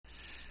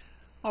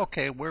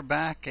Okay, we're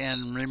back,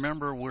 and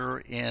remember we're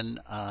in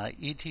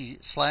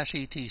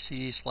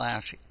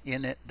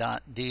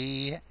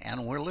etc/init.d,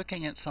 and we're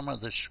looking at some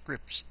of the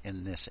scripts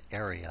in this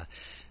area.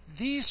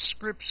 These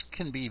scripts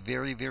can be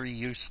very, very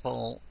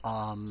useful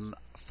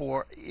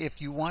for if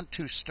you want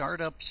to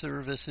start up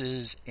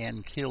services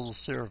and kill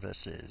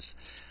services.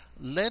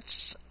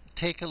 Let's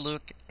take a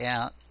look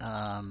at,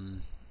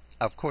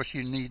 of course,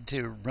 you need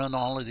to run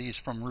all of these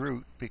from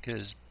root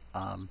because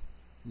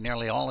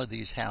nearly all of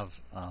these have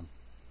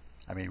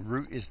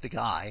root is the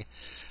guy.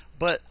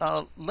 But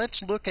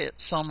let's look at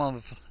some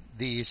of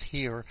these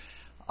here.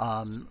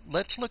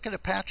 Let's look at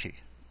Apache.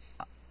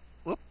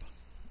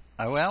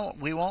 Well,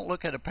 we won't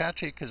look at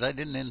Apache because I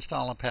didn't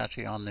install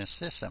Apache on this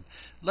system.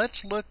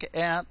 Let's look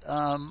at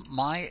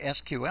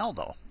MySQL,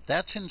 though.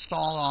 That's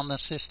installed on the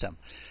system.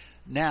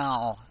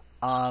 Now,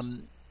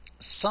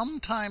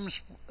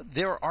 sometimes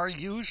there are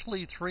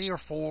usually 3 or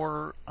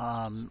 4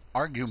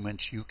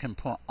 arguments you can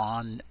put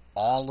on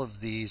all of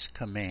these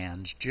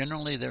commands.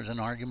 Generally, there's an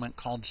argument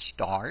called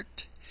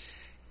start,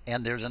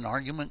 and there's an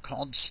argument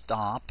called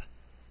stop,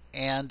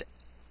 and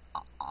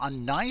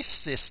on nice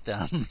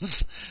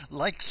systems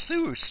like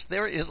SUSE,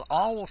 there is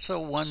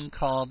also one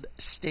called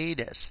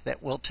status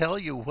that will tell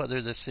you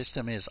whether the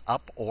system is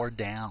up or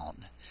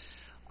down.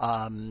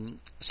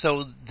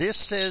 So this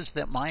says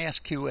that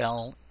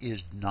MySQL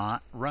is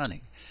not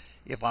running.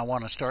 If I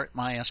want to start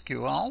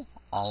MySQL,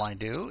 all I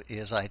do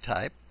is I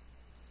type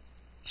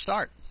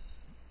start,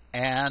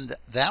 and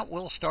that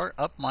will start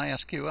up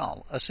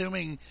MySQL,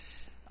 assuming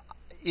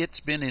it's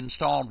been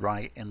installed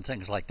right and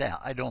things like that.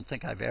 I don't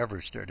think I've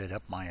ever started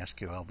up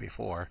MySQL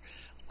before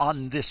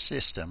on this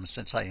system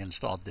since I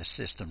installed this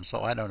system,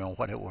 so I don't know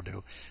what it will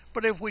do.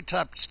 But if we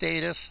type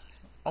status,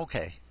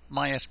 okay,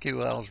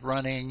 MySQL is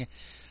running.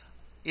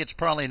 It's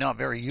probably not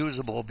very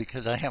usable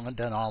because I haven't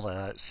done all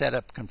the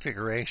setup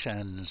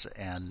configurations,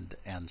 and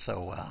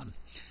so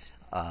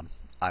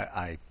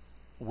I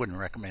wouldn't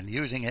recommend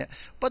using it.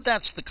 But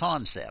that's the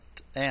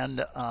concept,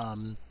 and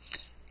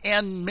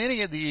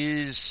many of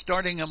these,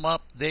 starting them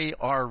up, they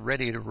are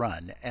ready to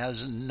run.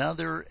 As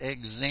another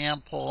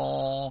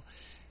example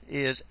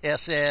is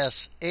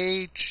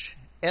SSHD.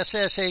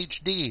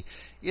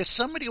 If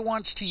somebody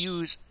wants to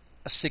use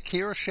a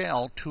secure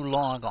shell to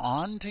log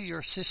on to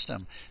your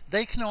system,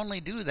 they can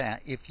only do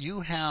that if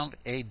you have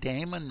a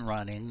daemon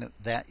running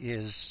that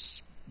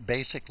is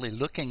basically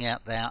looking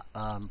at that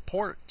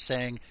port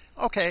saying,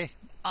 okay,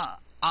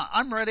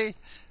 I'm ready.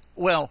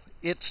 Well,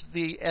 it's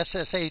the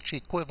SSH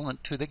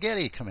equivalent to the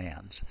getty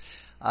commands.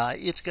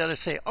 It's got to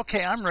say,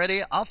 okay, I'm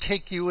ready. I'll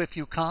take you if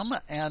you come,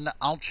 and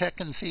I'll check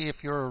and see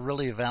if you're a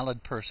really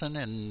valid person,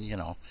 and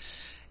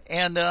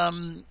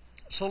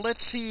so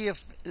let's see if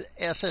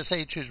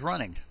SSH is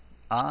running.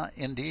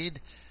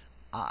 Indeed,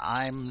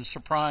 I'm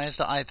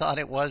surprised. I thought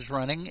it was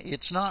running.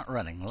 It's not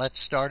running.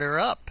 Let's start her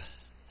up.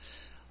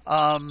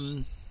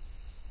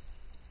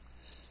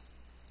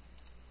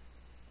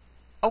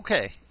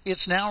 Okay,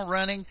 it's now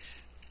running.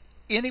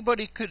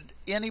 Anybody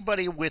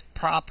with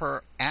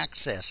proper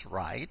access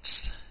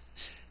rights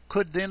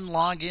could then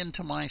log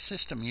into my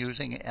system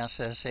using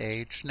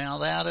SSH. Now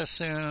that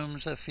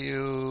assumes a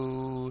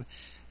few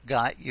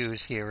got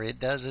use here. It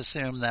does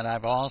assume that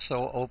I've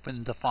also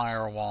opened the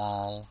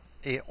firewall,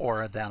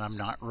 or that I'm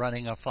not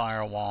running a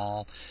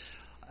firewall,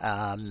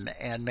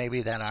 and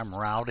maybe that I'm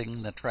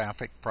routing the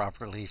traffic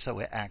properly so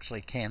it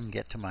actually can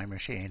get to my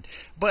machine.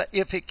 But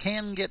if it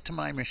can get to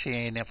my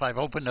machine, if I've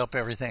opened up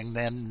everything,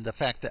 then the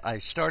fact that I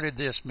started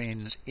this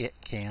means it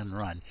can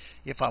run.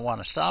 If I want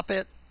to stop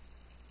it,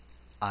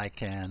 I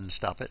can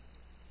stop it.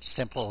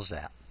 Simple as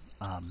that.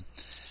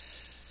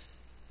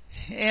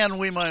 And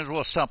we might as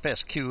well stop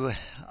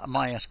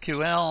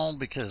MySQL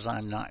because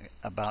I'm not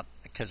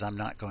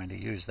going to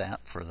use that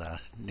for the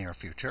near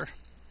future.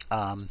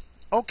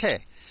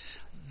 Okay.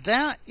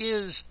 That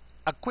is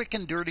a quick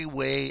and dirty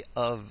way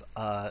of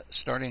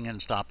starting and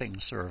stopping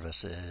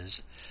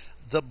services.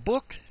 The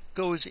book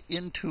goes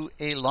into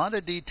a lot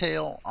of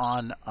detail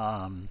on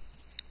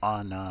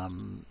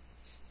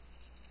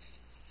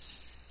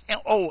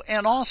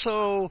and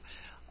also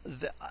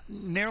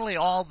nearly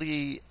all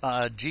the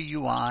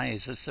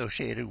GUIs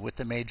associated with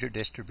the major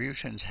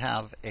distributions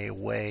have a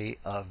way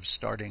of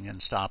starting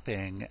and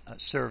stopping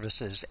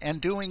services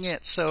and doing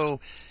it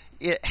so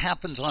it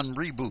happens on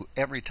reboot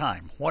every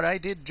time. What I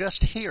did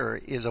just here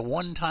is a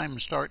one-time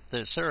start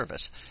the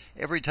service.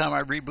 Every time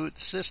I reboot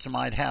the system,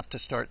 I'd have to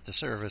start the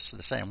service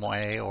the same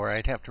way, or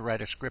I'd have to write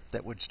a script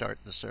that would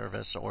start the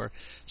service, or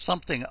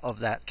something of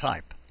that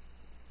type.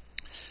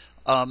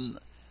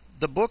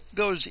 The book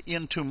goes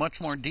into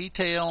much more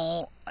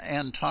detail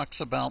and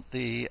talks about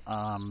the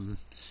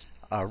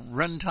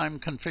runtime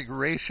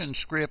configuration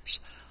scripts.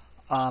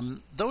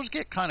 Those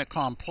get kind of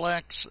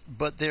complex,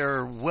 but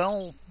they're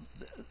well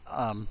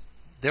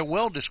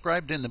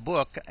described in the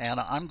book, and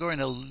I'm going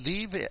to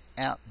leave it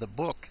at the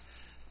book.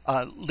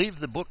 Leave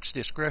the book's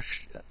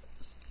discretion.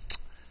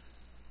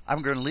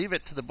 I'm going to leave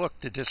it to the book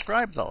to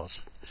describe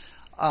those.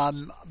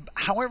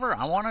 However,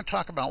 I want to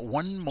talk about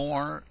one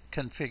more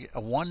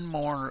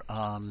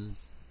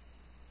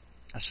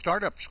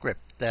startup script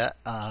that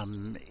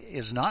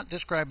is not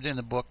described in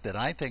the book that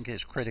I think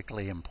is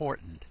critically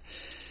important.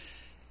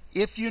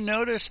 If you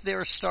notice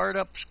there are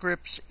startup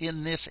scripts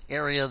in this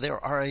area, there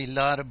are a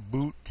lot of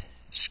boot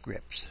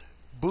scripts.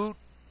 Boot,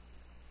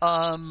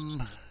 bootload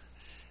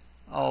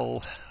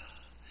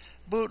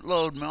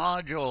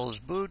modules,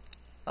 boot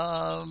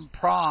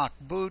proc,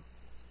 boot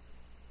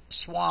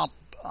swap,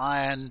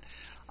 and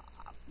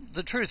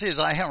the truth is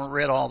I haven't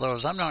read all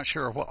those. I'm not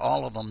sure what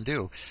all of them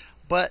do.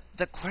 But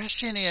the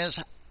question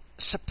is,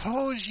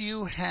 suppose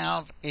you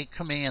have a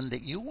command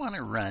that you want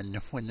to run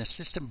when the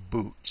system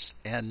boots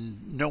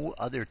and no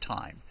other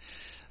time.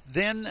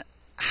 Then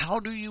how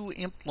do you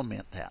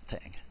implement that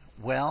thing?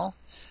 Well,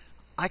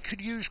 I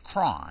could use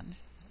cron,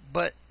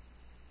 but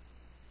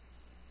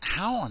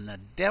how in the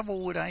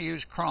devil would I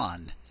use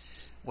cron?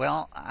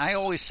 Well, I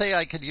always say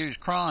I could use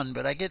cron,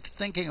 but I get to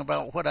thinking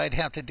about what I'd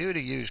have to do to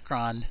use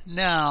cron.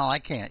 No, I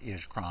can't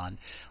use cron.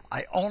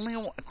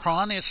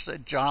 Cron is a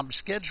job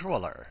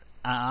scheduler.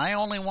 I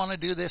only want to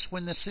do this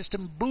when the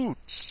system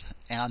boots,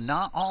 and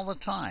not all the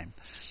time.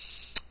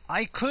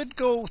 I could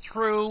go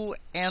through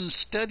and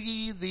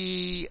study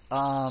the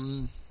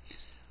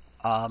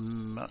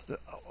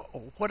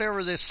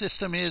whatever this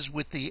system is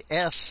with the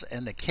S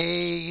and the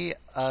K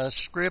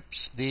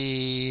scripts,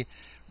 the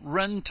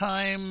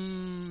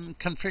runtime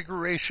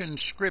configuration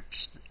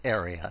scripts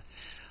area.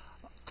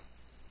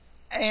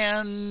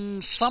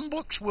 And some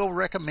books will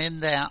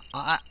recommend that.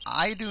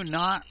 I do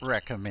not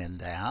recommend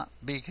that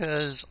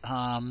because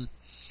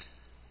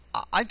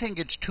I think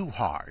it's too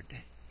hard.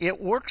 It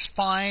works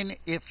fine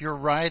if you're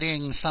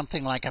writing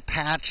something like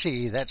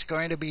Apache that's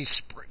going to be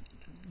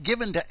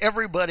given to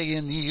everybody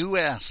in the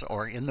U.S.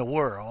 or in the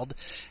world,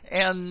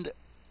 and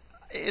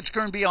it's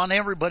going to be on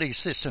everybody's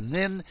system.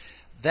 Then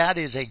that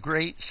is a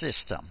great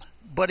system.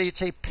 But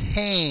it's a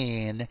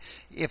pain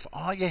if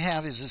all you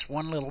have is this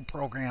one little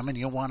program and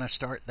you want to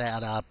start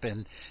that up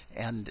and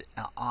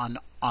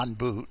on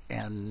boot,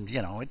 and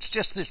you know it's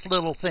just this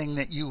little thing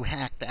that you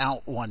hacked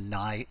out one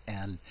night,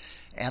 and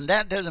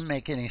that doesn't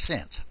make any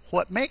sense.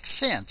 What makes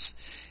sense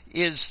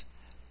is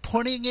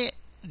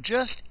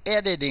just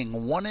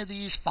editing one of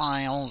these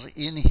files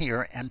in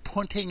here and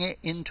putting it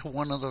into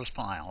one of those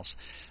files.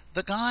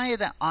 The guy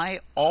that I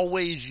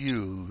always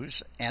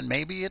use, and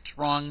maybe it's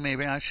wrong,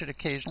 maybe I should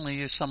occasionally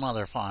use some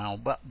other file,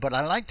 but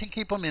I like to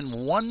keep them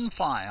in one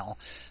file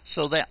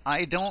so that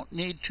I don't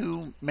need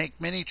to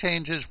make many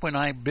changes when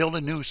I build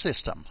a new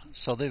system.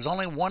 So there's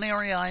only one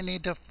area I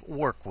need to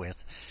work with,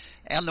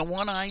 and the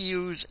one I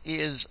use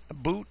is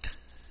boot.local.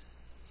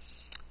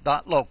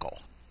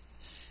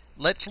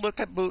 Let's look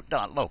at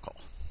boot.local.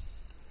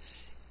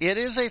 It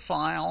is a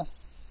file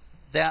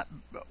that,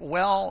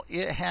 well,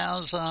 it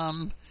has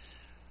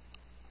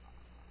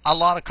a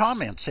lot of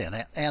comments in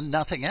it and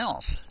nothing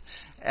else.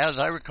 As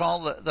I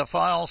recall, the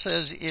file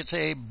says it's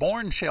a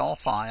Bourne shell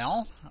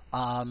file,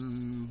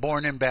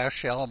 Bourne and Bash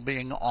shell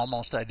being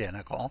almost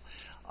identical.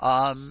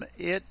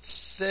 It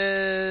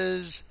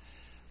says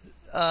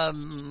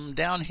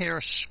down here,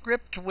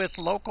 script with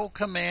local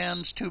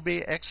commands to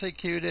be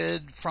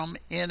executed from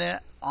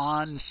init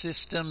on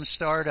system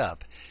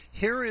startup.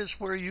 Here is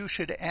where you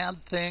should add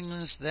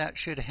things that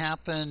should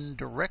happen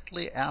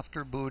directly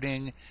after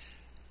booting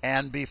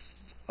and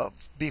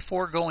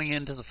before going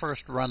into the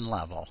first run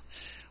level.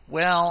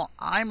 Well,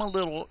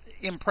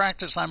 in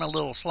practice, I'm a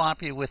little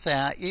sloppy with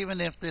that, even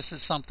if this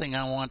is something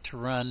I want to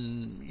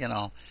run,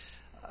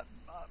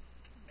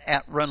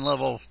 at run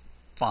level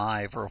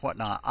 5 or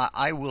whatnot.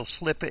 I will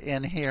slip it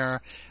in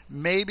here.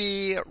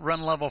 Maybe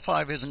run level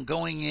 5 isn't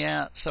going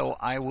yet, so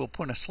I will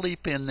put a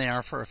sleep in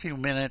there for a few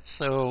minutes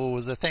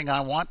so the thing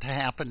I want to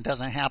happen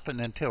doesn't happen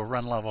until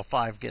run level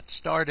 5 gets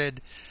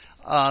started.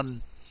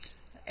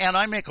 And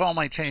I make all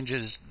my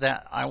changes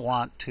that I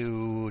want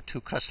to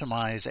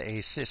customize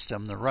a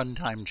system, the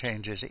runtime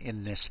changes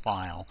in this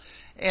file,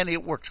 and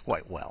it works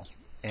quite well.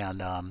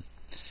 And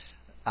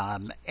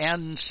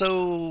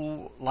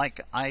so,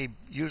 like, I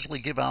usually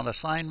give out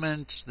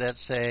assignments that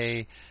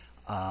say,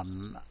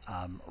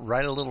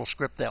 write a little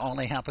script that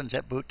only happens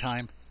at boot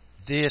time.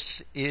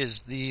 This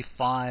is the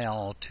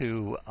file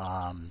to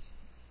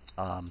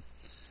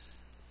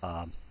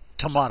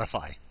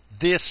modify.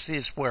 This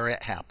is where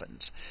it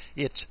happens.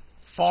 It's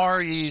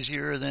far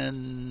easier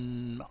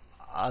than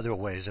other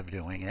ways of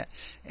doing it,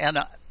 and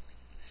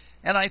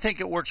I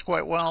think it works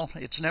quite well.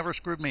 It's never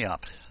screwed me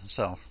up.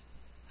 So,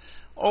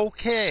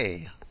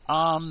 okay,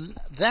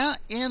 that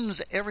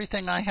ends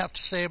everything I have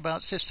to say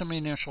about system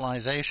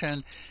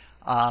initialization.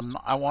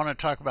 I want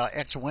to talk about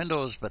X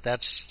Windows, but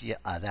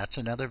that's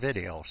another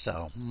video.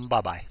 So,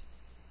 bye bye.